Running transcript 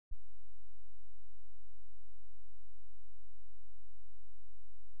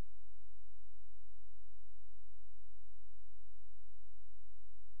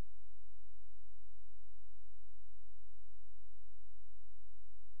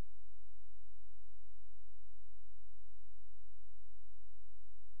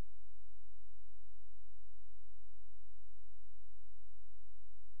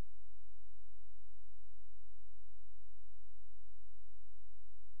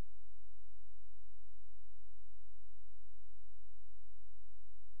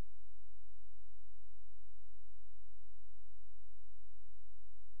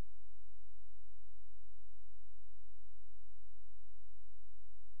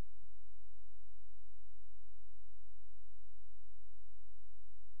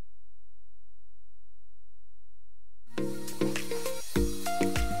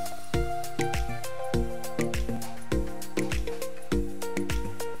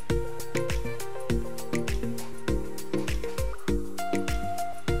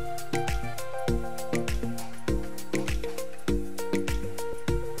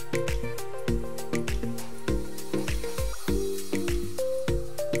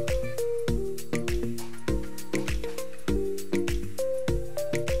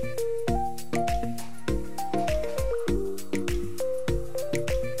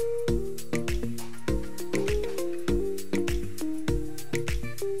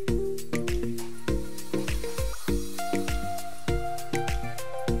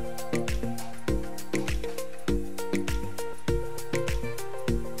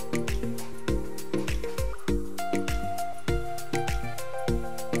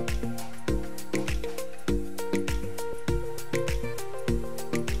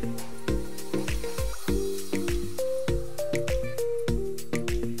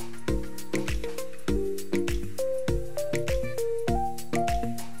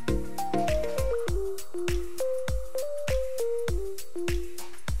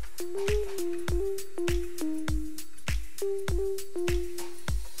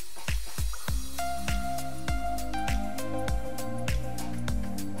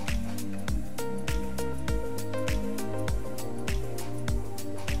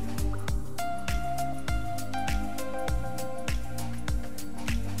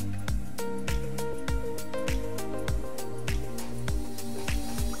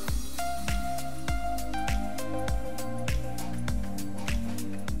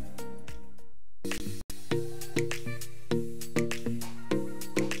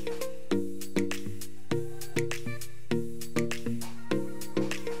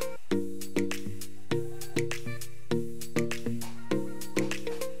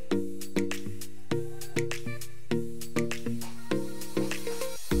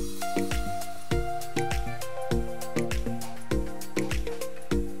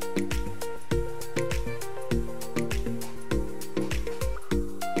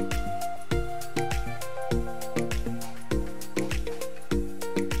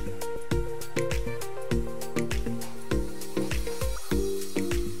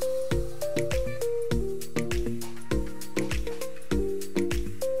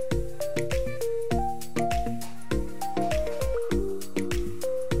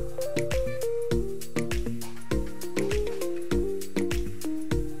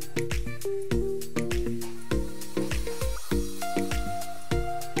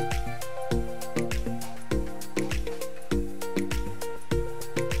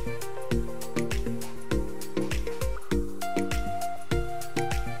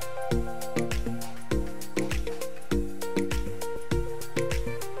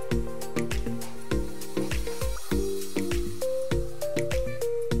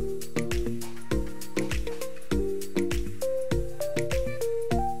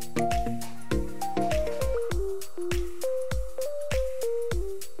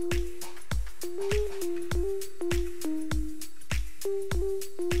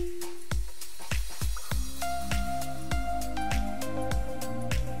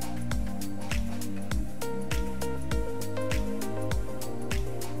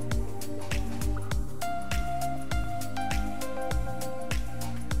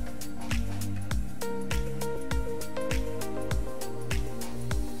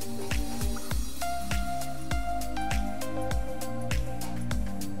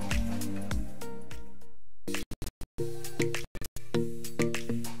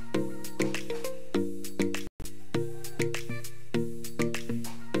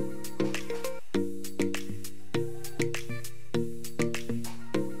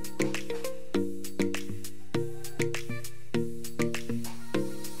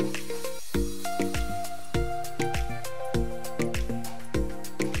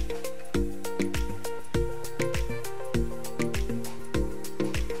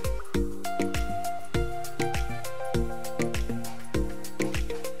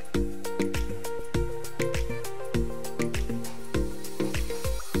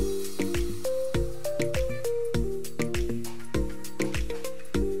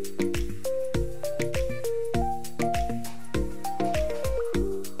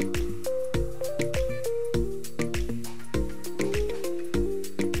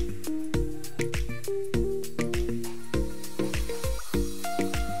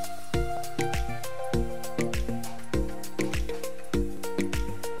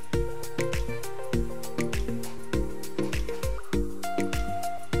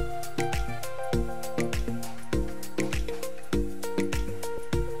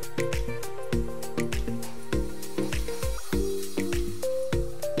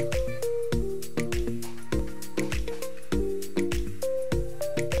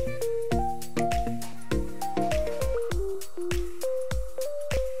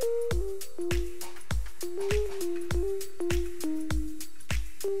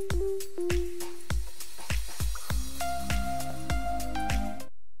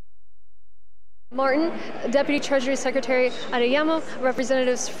Martin, Deputy Treasury Secretary Adeyemo,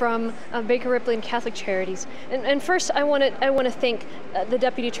 representatives from Baker Ripley and Catholic Charities. And first, I want to thank the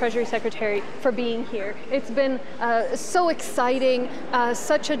Deputy Treasury Secretary for being here. It's been so exciting,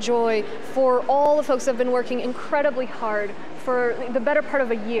 such a joy for all the folks that have been working incredibly hard for the better part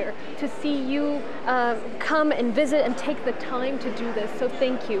of a year to see you come and visit and take the time to do this. So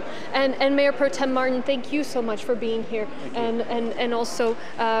thank you. And Mayor Pro Tem Martin, thank you so much for being here and also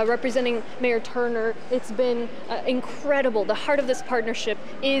representing Mayor Turner. It's been incredible. The heart of this partnership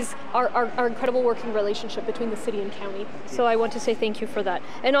is our incredible working relationship between the city and county. So I want to say thank you for that.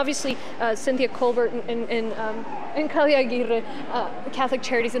 And obviously Cynthia Colbert and Kali Aguirre, Catholic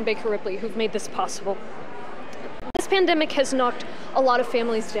Charities in Baker Ripley, who've made this possible. This pandemic has knocked a lot of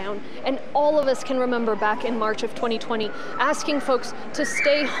families down, and all of us can remember back in March of 2020 asking folks to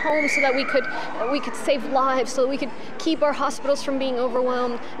stay home so that we could save lives, so that we could keep our hospitals from being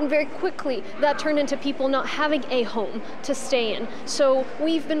overwhelmed. And very quickly that turned into people not having a home to stay in. So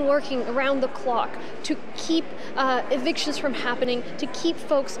we've been working around the clock to keep evictions from happening, to keep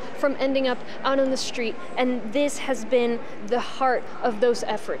folks from ending up out on the street, and this has been the heart of those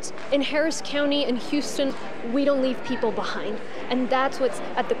efforts. In Harris County and Houston, we don't leave people behind. And that's what's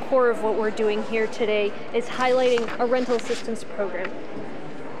at the core of what we're doing here today, is highlighting a rental assistance program.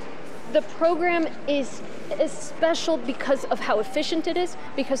 The program is special because of how efficient it is,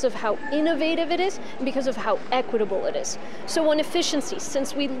 because of how innovative it is, and because of how equitable it is. So on efficiency,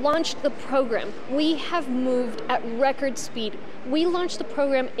 since we launched the program, we have moved at record speed. We launched the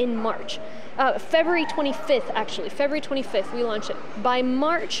program in March. February 25th, actually, February 25th, we launched it. By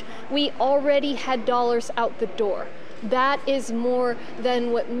March, we already had dollars out the door. That is more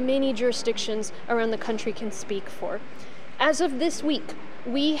than what many jurisdictions around the country can speak for. As of this week,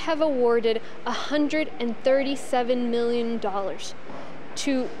 we have awarded $137 million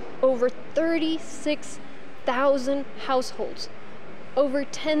to over 36,000 households, over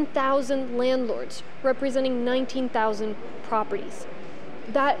 10,000 landlords, representing 19,000 properties.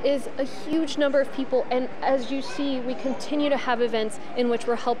 That is a huge number of people, and as you see, we continue to have events in which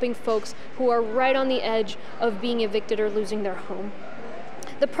we're helping folks who are right on the edge of being evicted or losing their home.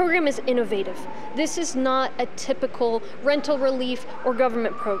 The program is innovative. This is not a typical rental relief or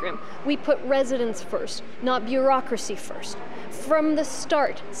government program. We put residents first, not bureaucracy first. From the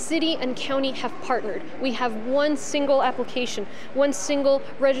start, city and county have partnered. We have one single application, one single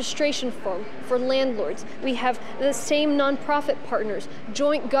registration form for landlords. We have the same nonprofit partners,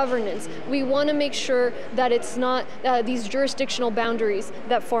 joint governance. We want to make sure that it's not these jurisdictional boundaries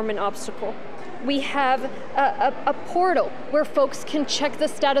that form an obstacle. We have a portal where folks can check the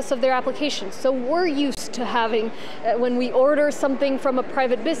status of their application. So we're used to having, when we order something from a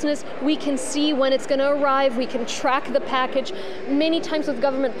private business, we can see when it's going to arrive, we can track the package. Many times with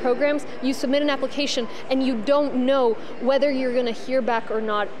government programs, you submit an application and you don't know whether you're going to hear back or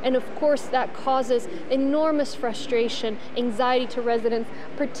not. And of course, that causes enormous frustration, anxiety to residents,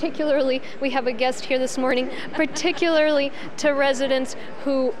 particularly, we have a guest here this morning, particularly to residents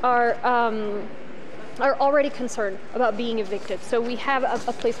who are already concerned about being evicted. So we have a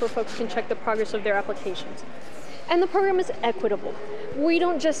place where folks can check the progress of their applications. And the program is equitable. We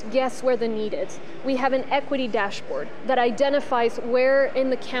don't just guess where the need is. We have an equity dashboard that identifies where in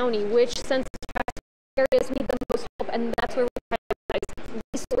the county, which census areas need the most help, and that's where we prioritize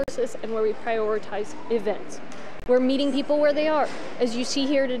resources and where we prioritize events. We're meeting people where they are. As you see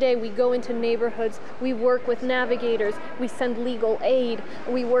here today, we go into neighborhoods, we work with navigators, we send legal aid,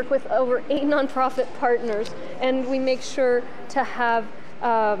 we work with over 8 nonprofit partners, and we make sure to have,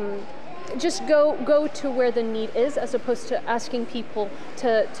 just go to where the need is, as opposed to asking people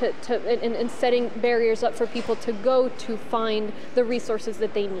and setting barriers up for people to go to find the resources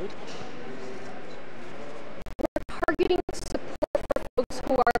that they need. We're targeting support for folks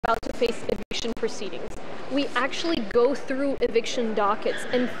who are about to face eviction proceedings. We actually go through eviction dockets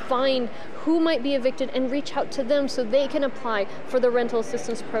and find who might be evicted and reach out to them so they can apply for the rental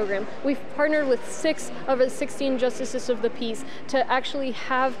assistance program. We've partnered with 6 of the 16 justices of the peace to actually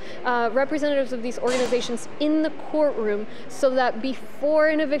have representatives of these organizations in the courtroom so that before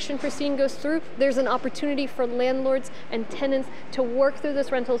an eviction proceeding goes through, there's an opportunity for landlords and tenants to work through this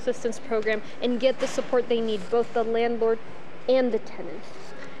rental assistance program and get the support they need, both the landlord and the tenant.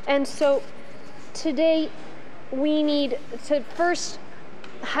 And so today, we need to first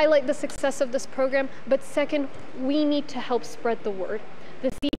highlight the success of this program, but second, we need to help spread the word. The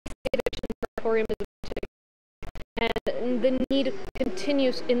CDC eviction moratorium is and the need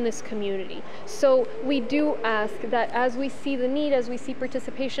continues in this community. So we do ask that as we see the need, as we see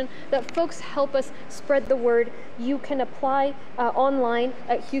participation, that folks help us spread the word. You can apply online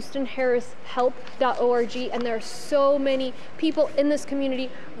at houstonharrishelp.org, and there are so many people in this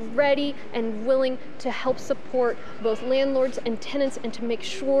community ready and willing to help support both landlords and tenants, and to make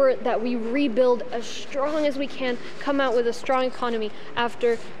sure that we rebuild as strong as we can, come out with a strong economy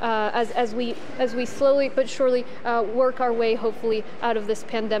after as we slowly but surely work our way hopefully out of this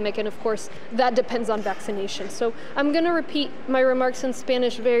pandemic. And of course that depends on vaccination. So I'm going to repeat my remarks in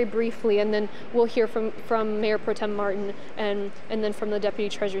Spanish very briefly, and then we'll hear from Mayor Pro Tem Martin and then from the Deputy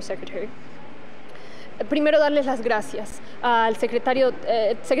Treasury Secretary. Primero, darles las gracias al secretario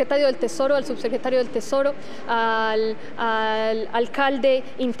del Tesoro, al subsecretario del Tesoro, al alcalde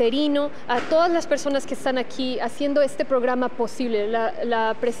interino, a todas las personas que están aquí haciendo este programa posible,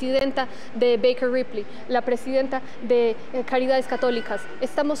 la presidenta de Baker Ripley, la presidenta de Caridades Católicas.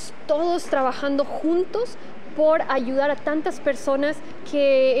 Estamos todos trabajando juntos por ayudar a tantas personas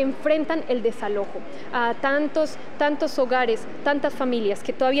que enfrentan el desalojo, a tantos hogares, tantas familias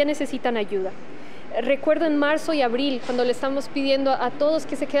que todavía necesitan ayuda. Recuerdo en marzo y abril, cuando le estamos pidiendo a todos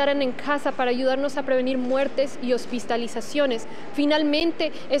que se quedaran en casa para ayudarnos a prevenir muertes y hospitalizaciones.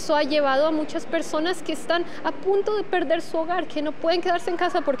 Finalmente, eso ha llevado a muchas personas que están a punto de perder su hogar, que no pueden quedarse en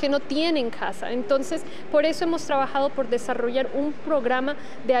casa porque no tienen casa. Entonces, por eso hemos trabajado por desarrollar un programa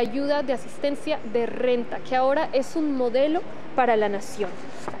de ayuda, de asistencia de renta, que ahora es un modelo para la nación.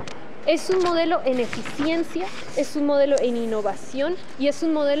 Es un modelo en eficiencia, es un modelo en innovación y es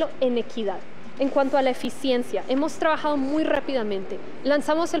un modelo en equidad. En cuanto a la eficiencia, hemos trabajado muy rápidamente.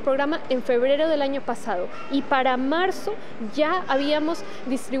 Lanzamos el programa en febrero del año pasado y para marzo ya habíamos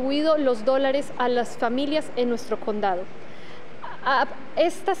distribuido los dólares a las familias en nuestro condado.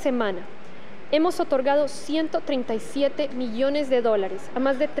 Esta semana hemos otorgado 137 millones de dólares a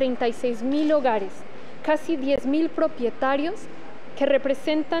más de 36,000 hogares, casi 10,000 propietarios que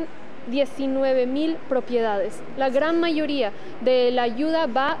representan 19,000 propiedades. La gran mayoría de la ayuda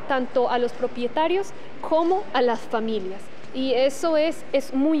va tanto a los propietarios como a las familias, y eso es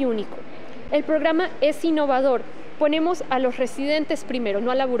muy único. El programa es innovador. Ponemos a los residentes primero,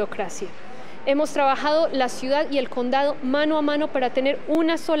 no a la burocracia. Hemos trabajado la ciudad y el condado mano a mano para tener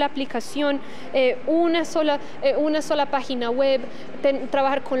una sola aplicación, una sola página web,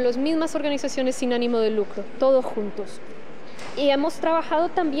 trabajar con las mismas organizaciones sin ánimo de lucro, todos juntos. Y hemos trabajado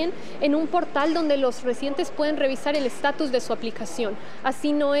también en un portal donde los residentes pueden revisar el estatus de su aplicación.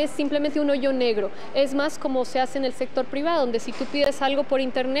 Así no es simplemente un hoyo negro, es más como se hace en el sector privado, donde si tú pides algo por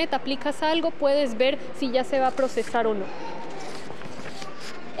internet, aplicas algo, puedes ver si ya se va a procesar o no.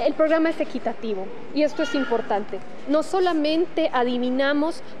 El programa es equitativo y esto es importante. No solamente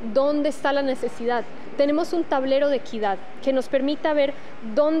adivinamos dónde está la necesidad, tenemos un tablero de equidad que nos permite ver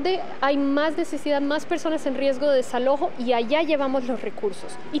dónde hay más necesidad, más personas en riesgo de desalojo, y allá llevamos los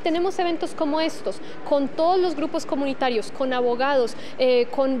recursos. Y tenemos eventos como estos, con todos los grupos comunitarios, con abogados,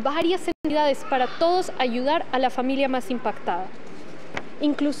 con varias entidades, para todos ayudar a la familia más impactada.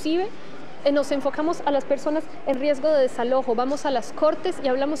 Inclusive, nos enfocamos a las personas en riesgo de desalojo, vamos a las cortes y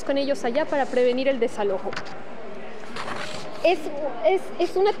hablamos con ellos allá para prevenir el desalojo.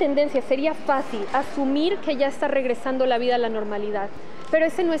 Es una tendencia, sería fácil asumir que ya está regresando la vida a la normalidad, pero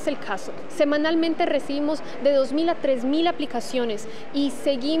ese no es el caso. Semanalmente recibimos de 2,000 a 3,000 aplicaciones y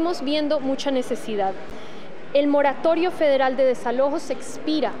seguimos viendo mucha necesidad. El moratorio federal de desalojos se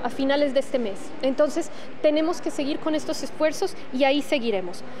expira a finales de este mes. Entonces, tenemos que seguir con estos esfuerzos y ahí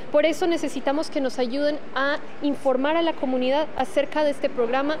seguiremos. Por eso necesitamos que nos ayuden a informar a la comunidad acerca de este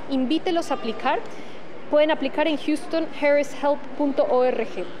programa. Invítelos a aplicar. Pueden aplicar en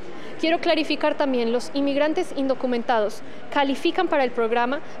houstonharrishelp.org. Quiero clarificar también, los inmigrantes indocumentados califican para el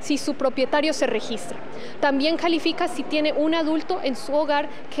programa si su propietario se registra. También califica si tiene un adulto en su hogar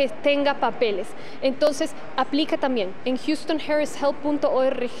que tenga papeles. Entonces, aplica también. En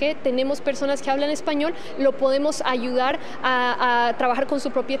houstonharrishelp.org tenemos personas que hablan español, lo podemos ayudar a trabajar con su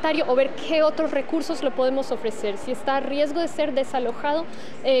propietario o ver qué otros recursos le podemos ofrecer. Si está a riesgo de ser desalojado,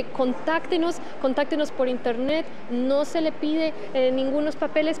 contáctenos por internet, no se le pide ningunos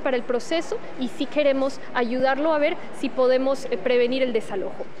papeles para el proceso y sí queremos ayudarlo a ver si podemos prevenir el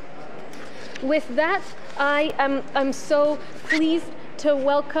desalojo. With that, I'm so pleased to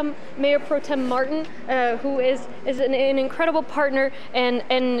welcome Mayor Pro Tem Martin, who is an incredible partner and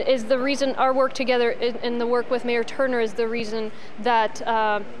is the reason our work together and the work with Mayor Turner is the reason that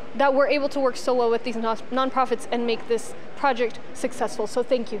we're able to work so well with these nonprofits and make this project successful. So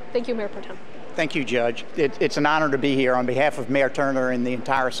thank you, Mayor Pro Tem. Thank you, Judge. It's an honor to be here on behalf of Mayor Turner and the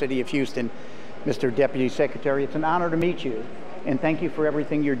entire city of Houston Mr. Deputy Secretary. It's an honor to meet you, and thank you for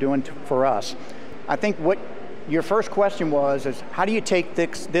everything you're doing for us. I think what your first question was is, how do you take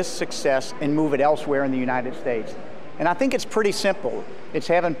this success and move it elsewhere in the United States? And I think it's pretty simple. It's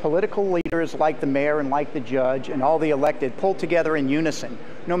having political leaders like the mayor and like the judge and all the elected pull together in unison,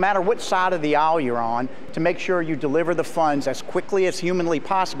 no matter what side of the aisle you're on, to make sure you deliver the funds as quickly as humanly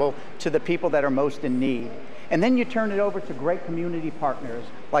possible to the people that are most in need. And then you turn it over to great community partners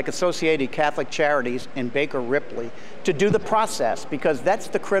like Associated Catholic Charities and Baker Ripley to do the process, because that's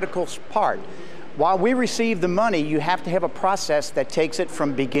the critical part. While we receive the money, you have to have a process that takes it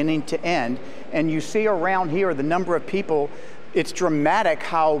from beginning to end. And you see around here the number of people. It's dramatic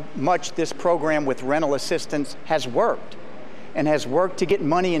how much this program with rental assistance has worked, and has worked to get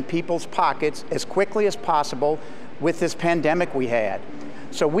money in people's pockets as quickly as possible with this pandemic we had.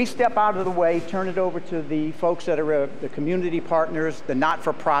 So we step out of the way, turn it over to the folks that are the community partners, the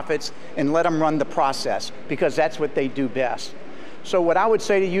not-for-profits, and let them run the process, because that's what they do best. So what I would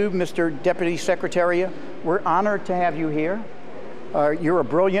say to you, Mr. Deputy Secretary, we're honored to have you here. You're a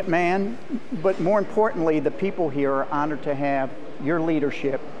brilliant man, but more importantly, the people here are honored to have your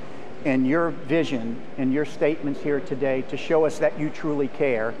leadership and your vision and your statements here today to show us that you truly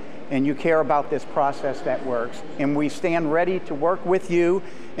care, and you care about this process that works. And we stand ready to work with you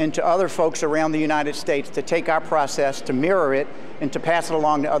and to other folks around the United States to take our process, to mirror it, and to pass it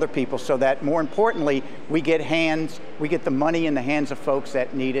along to other people, so that, more importantly, we get the money in the hands of folks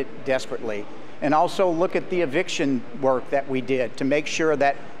that need it desperately. And also look at the eviction work that we did to make sure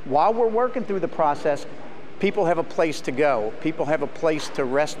that while we're working through the process, people have a place to go. People have a place to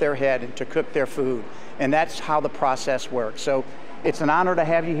rest their head and to cook their food. And that's how the process works. So it's an honor to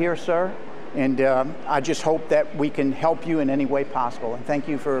have you here, sir. And I just hope that we can help you in any way possible. And thank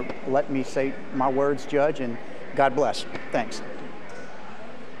you for letting me say my words, Judge, and God bless. Thanks.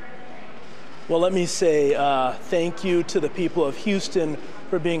 Well, let me say thank you to the people of Houston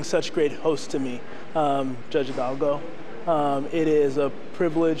for being such great hosts to me, Judge Hidalgo. It is a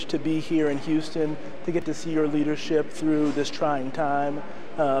privilege to be here in Houston, to get to see your leadership through this trying time.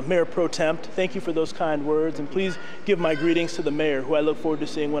 Mayor Pro Temp, thank you for those kind words, and please give my greetings to the mayor, who I look forward to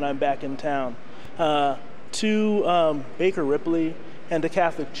seeing when I'm back in town. To Baker Ripley and to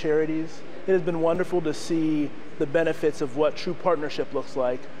Catholic Charities, it has been wonderful to see the benefits of what true partnership looks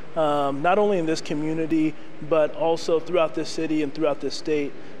like, not only in this community, but also throughout this city and throughout this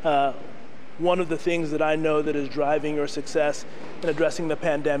state. One of the things that I know that is driving your success in addressing the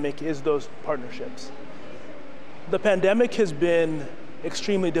pandemic is those partnerships. The pandemic has been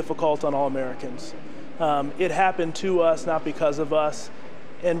extremely difficult on all Americans. It happened to us, not because of us,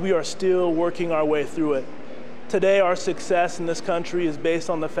 and we are still working our way through it. Today, our success in this country is based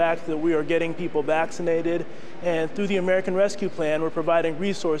on the fact that we are getting people vaccinated, and through the American Rescue Plan, we're providing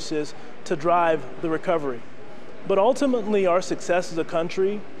resources to drive the recovery. But ultimately, our success as a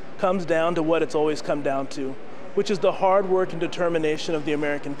country comes down to what it's always come down to, which is the hard work and determination of the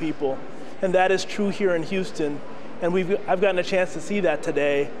American people. And that is true here in Houston. And I've gotten a chance to see that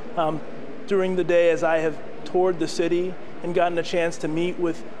today during the day as I have toured the city and gotten a chance to meet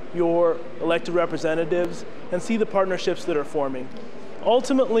with your elected representatives and see the partnerships that are forming.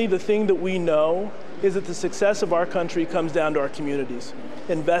 Ultimately, the thing that we know is that the success of our country comes down to our communities,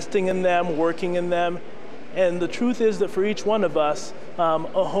 investing in them, working in them. And the truth is that for each one of us,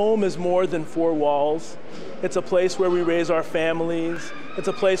 a home is more than four walls. It's a place where we raise our families. It's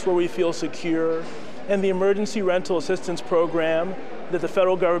a place where we feel secure. And the Emergency Rental Assistance Program that the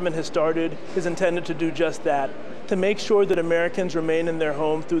federal government has started is intended to do just that, to make sure that Americans remain in their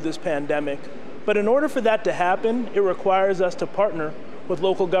home through this pandemic. But in order for that to happen, it requires us to partner with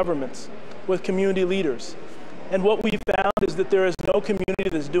local governments, with community leaders. And what we found is that there is no community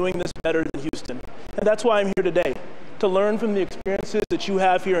that's doing this better than Houston. And that's why I'm here today, to learn from the experiences that you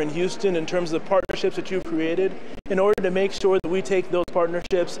have here in Houston in terms of the partnerships that you've created, in order to make sure that we take those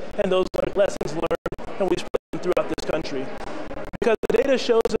partnerships and those lessons learned and we spread them throughout this country. Because the data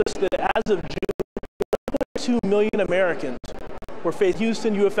shows us that as of June, 1.2 million Americans were Faith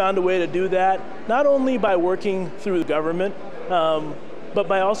Houston. You have found a way to do that, not only by working through the government, but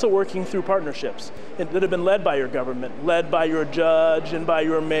by also working through partnerships that have been led by your government, led by your judge and by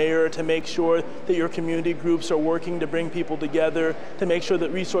your mayor, to make sure that your community groups are working to bring people together, to make sure that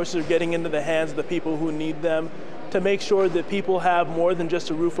resources are getting into the hands of the people who need them, to make sure that people have more than just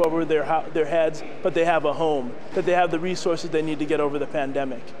a roof over their heads, but they have a home, that they have the resources they need to get over the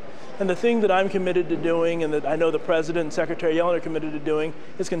pandemic. And the thing that I'm committed to doing, and that I know the President and Secretary Yellen are committed to doing,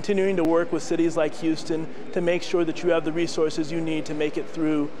 is continuing to work with cities like Houston to make sure that you have the resources you need to make it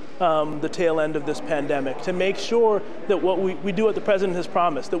through the tail end of this pandemic, to make sure that what we do what the President has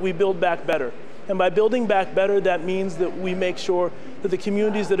promised, that we build back better. And by building back better, that means that we make sure that the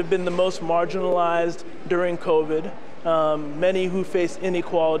communities that have been the most marginalized during COVID, many who face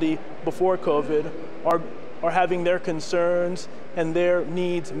inequality before COVID, are having their concerns and their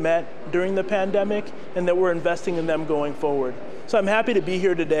needs met during the pandemic, and that we're investing in them going forward. So I'm happy to be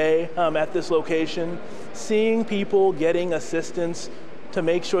here today at this location, seeing people getting assistance to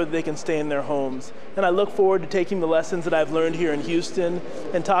make sure that they can stay in their homes. And I look forward to taking the lessons that I've learned here in Houston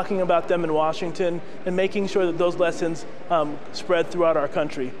and talking about them in Washington and making sure that those lessons spread throughout our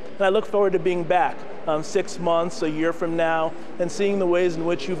country. And I look forward to being back 6 months, a year from now, and seeing the ways in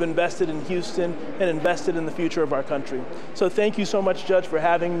which you've invested in Houston and invested in the future of our country. So thank you so much, Judge, for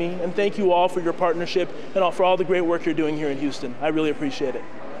having me, and thank you all for your partnership and for all the great work you're doing here in Houston. I really appreciate it.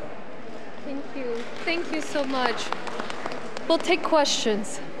 Thank you. Thank you so much. We'll take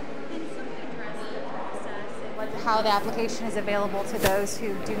questions. How the application is available to those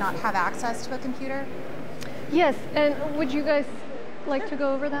who do not have access to a computer? Yes, and would you guys like to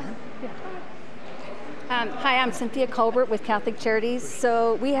go over that? Yeah. Hi, I'm Cynthia Colbert with Catholic Charities.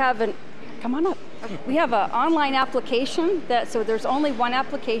 So we have come on up. We have an online application so there's only one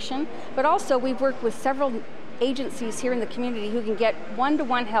application, but also we've worked with several agencies here in the community who can get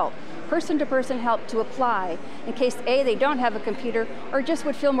one-to-one help, person-to-person help to apply in case A, they don't have a computer, or just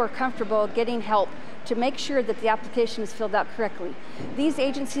would feel more comfortable getting help to make sure that the application is filled out correctly. These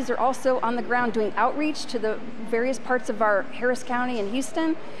agencies are also on the ground doing outreach to the various parts of our Harris County and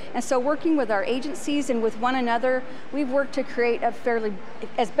Houston. And so working with our agencies and with one another, we've worked to create a fairly,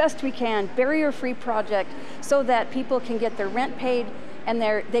 as best we can, barrier-free project so that people can get their rent paid and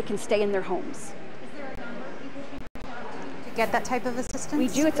they can stay in their homes. Get that type of assistance? We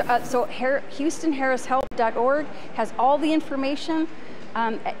do. So HoustonHarrisHelp.org has all the information.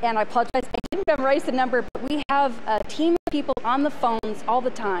 And I apologize, I didn't memorize the number, but we have a team of people on the phones all the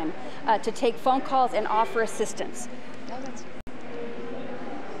time to take phone calls and offer assistance. Can you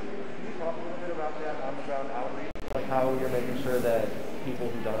talk a little bit about that on-the-ground outreach, like how you're making sure that people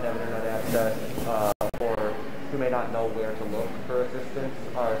who don't have internet access or who may not know where to look for assistance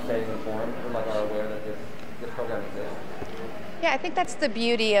are staying informed and are aware that this program exists? Yeah, I think that's the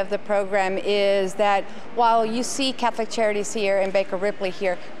beauty of the program, is that while you see Catholic Charities here and Baker Ripley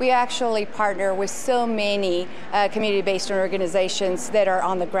here, we actually partner with so many community-based organizations that are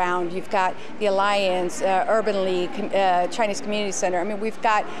on the ground. You've got the Alliance, Urban League, Chinese Community Center. I mean, we've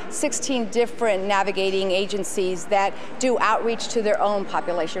got 16 different navigating agencies that do outreach to their own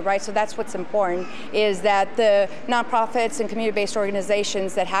population, right? So that's what's important, is that the nonprofits and community-based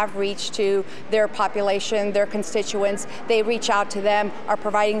organizations that have reached to their population, their constituents, they reach out to them, are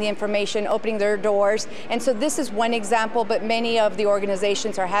providing the information, opening their doors. And so this is one example, but many of the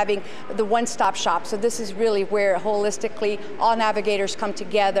organizations are having the one-stop shop. So this is really where holistically all navigators come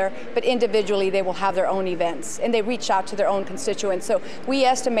together, but individually they will have their own events and they reach out to their own constituents. So we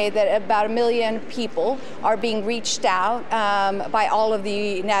estimate that about 1 million people are being reached out by all of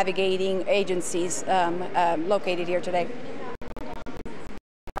the navigating agencies located here today.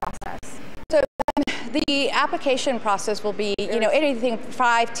 The application process will be, anything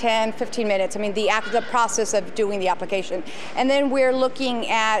 5, 10, 15 minutes. I mean, the process of doing the application. And then we're looking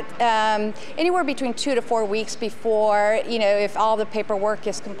at anywhere between 2 to 4 weeks before, if all the paperwork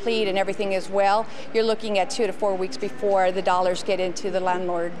is complete and everything is well, you're looking at 2 to 4 weeks before the dollars get into the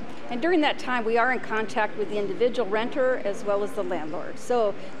landlord. And during that time, we are in contact with the individual renter as well as the landlord.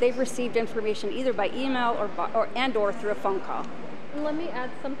 So they've received information either by email or through a phone call. Let me add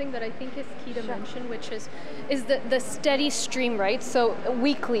something that I think is key to mention, which is the steady stream, right? So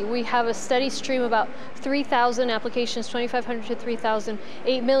weekly, we have a steady stream, about 3,000 applications, 2,500 to 3,000,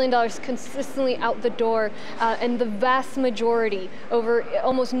 $8 million consistently out the door, and the vast majority, over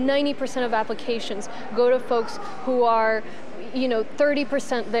almost 90% of applications, go to folks who are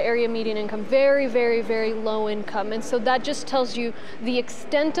 30% the area median income, very, very, very low income. And so that just tells you the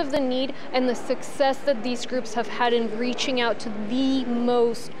extent of the need and the success that these groups have had in reaching out to the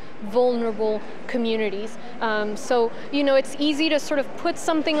most vulnerable communities. So, it's easy to sort of put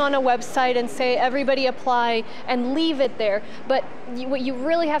something on a website and say, everybody apply and leave it there. But what you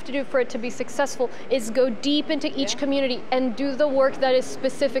really have to do for it to be successful is go deep into each community and do the work that is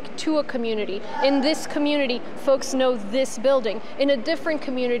specific to a community. In this community, folks know this building. In a different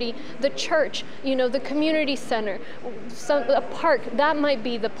community, the church, the community center, a park, that might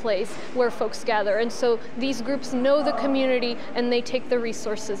be the place where folks gather. And so these groups know the community and they take the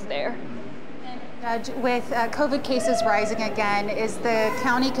resources there. With COVID cases rising again, is the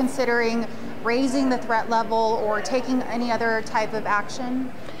county considering raising the threat level or taking any other type of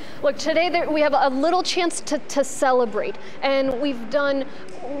action? Look, today we have a little chance to celebrate, and we've done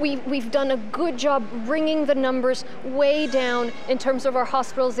a good job bringing the numbers way down in terms of our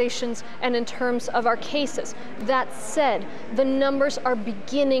hospitalizations and in terms of our cases. That said, the numbers are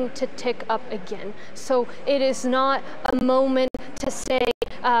beginning to tick up again. So it is not a moment to say,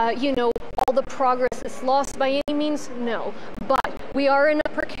 all the progress is lost by any means, no. But we are in a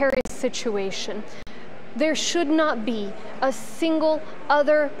precarious situation. There should not be a single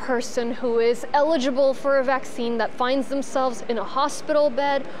other person who is eligible for a vaccine that finds themselves in a hospital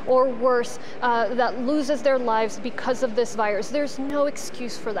bed or worse, that loses their lives because of this virus. There's no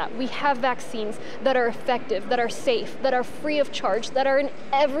excuse for that. We have vaccines that are effective, that are safe, that are free of charge, that are in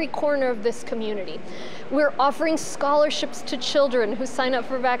every corner of this community. We're offering scholarships to children who sign up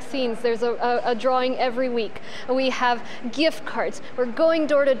for vaccines. There's a drawing every week. We have gift cards. We're going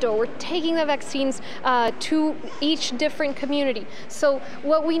door to door. We're taking the vaccines to each different community. So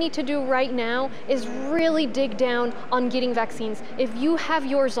what we need to do right now is really dig down on getting vaccines. If you have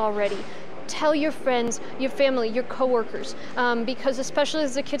yours already, tell your friends, your family, your coworkers, because especially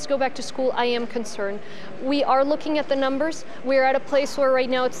as the kids go back to school, I am concerned. We are looking at the numbers. We're at a place where right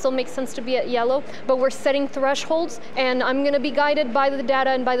now it still makes sense to be at yellow, but we're setting thresholds, and I'm going to be guided by the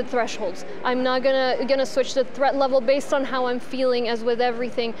data and by the thresholds. I'm not gonna switch the threat level based on how I'm feeling, as with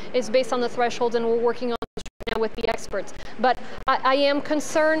everything, is based on the thresholds, and we're working on now with the experts. But I am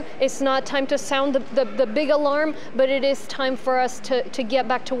concerned. It's not time to sound the big alarm, but it is time for us to get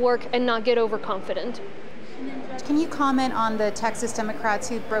back to work and not get overconfident. Can you comment on the Texas Democrats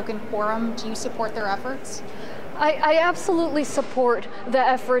who've broken quorum? Do you support their efforts? I absolutely support the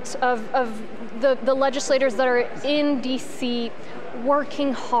efforts of the legislators that are in DC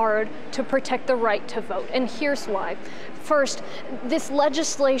working hard to protect the right to vote. And here's why. First, this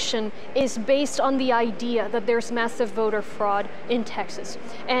legislation is based on the idea that there's massive voter fraud in Texas.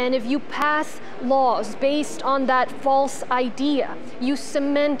 And if you pass laws based on that false idea, you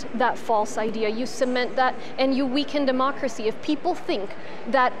cement that false idea, you cement that, and you weaken democracy. If people think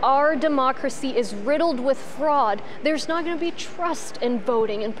that our democracy is riddled with fraud, there's not going to be trust in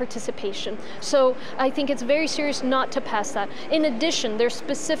voting and participation. So I think it's very serious not to pass that. In addition, there's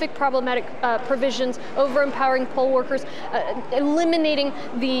specific problematic provisions over empowering poll workers, eliminating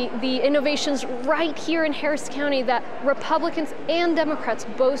the innovations right here in Harris County that Republicans and Democrats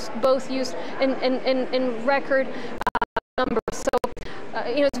both used in record numbers. So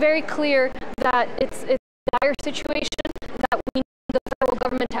it's very clear that it's a dire situation, that we need the federal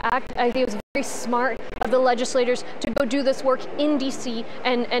government to act. I think it was very smart of the legislators to go do this work in DC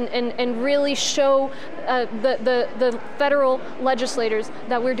and really show the federal legislators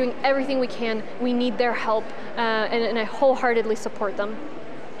that we're doing everything we can. We need their help, and I wholeheartedly support them.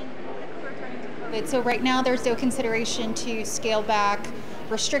 So right now there's no consideration to scale back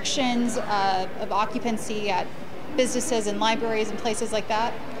restrictions of occupancy at businesses and libraries and places like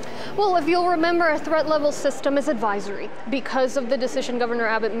that? Well, if you'll remember, a threat level system is advisory because of the decision Governor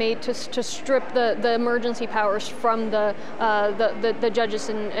Abbott made to strip the emergency powers from the judges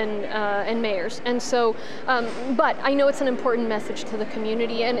and mayors. And so, but I know it's an important message to the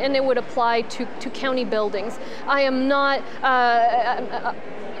community, and it would apply to county buildings. I am not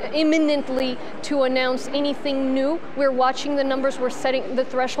imminently to announce anything new. We're watching the numbers, we're setting the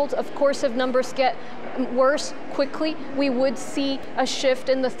thresholds. Of course, if numbers get worse quickly, we would see a shift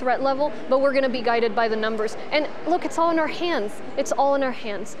in the threat level, but we're going to be guided by the numbers. And look, it's all in our hands. It's all in our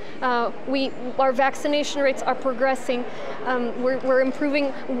hands. Our vaccination rates are progressing. We're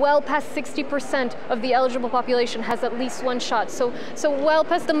improving. Well past 60% of the eligible population has at least one shot. So well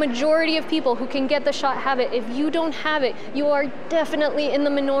past the majority of people who can get the shot have it. If you don't have it, you are definitely in the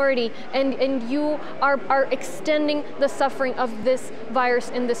minority, and you are extending the suffering of this virus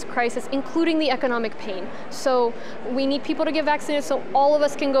in this crisis, including the economic pain. So we need people to get vaccinated so all of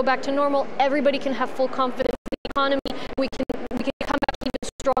us can go back to normal. Everybody can have full confidence in the economy. We can come back even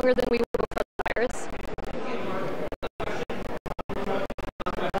stronger than we were before the virus.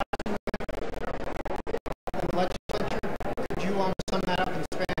 Could you sum that up in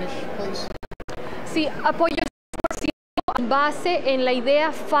Spanish, please? Sí, apoyo en base en la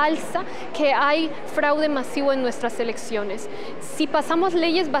idea falsa que hay fraude masivo en nuestras elecciones. Si pasamos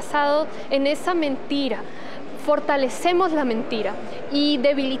leyes basadas en esa mentira, fortalecemos la mentira y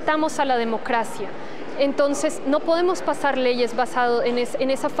debilitamos a la democracia. Entonces, no podemos pasar leyes basadas en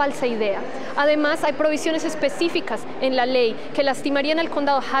esa falsa idea. Además, hay provisiones específicas en la ley que lastimarían al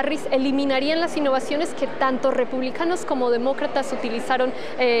condado Harris, eliminarían las innovaciones que tanto republicanos como demócratas utilizaron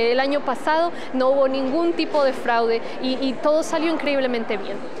el año pasado. No hubo ningún tipo de fraude y todo salió increíblemente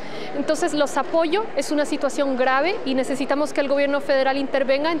bien. Entonces los apoyo, es una situación grave y necesitamos que el gobierno federal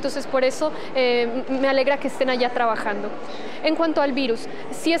intervenga, entonces por eso me alegra que estén allá trabajando. En cuanto al virus,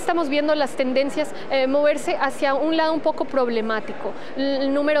 sí estamos viendo las tendencias moverse hacia un lado un poco problemático.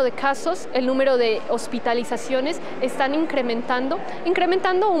 El número de casos, el número de hospitalizaciones están incrementando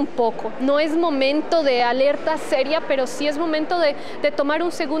un poco. No es momento de alerta seria, pero sí es momento de tomar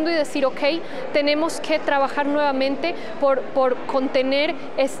un segundo y decir, ok, tenemos que trabajar nuevamente por contener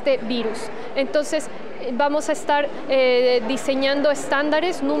este virus. Entonces, vamos a estar diseñando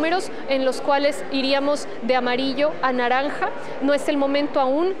estándares, números en los cuales iríamos de amarillo a naranja. No es el momento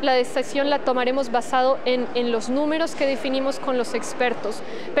aún, la decisión la tomaremos basado en los números que definimos con los expertos.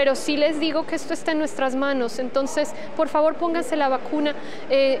 Pero sí les digo que esto está en nuestras manos, entonces por favor pónganse la vacuna,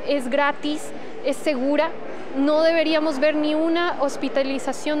 es gratis, es segura. No deberíamos ver ni una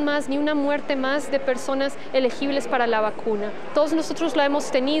hospitalización más, ni una muerte más de personas elegibles para la vacuna. Todos nosotros lo hemos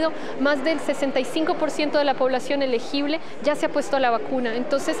tenido, más del 65% de la población elegible ya se ha puesto a la vacuna.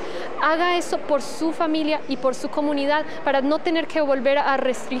 Entonces, haga eso por su familia y por su comunidad para no tener que volver a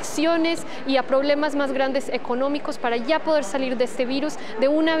restricciones y a problemas más grandes económicos para ya poder salir de este virus. De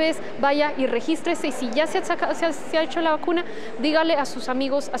una vez, vaya y regístrese y si ya se ha hecho la vacuna, dígale a sus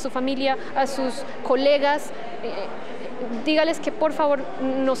amigos, a su familia, a sus colegas, dígales que por favor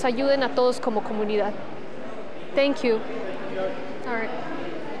nos ayuden a todos como comunidad. Thank you. All right.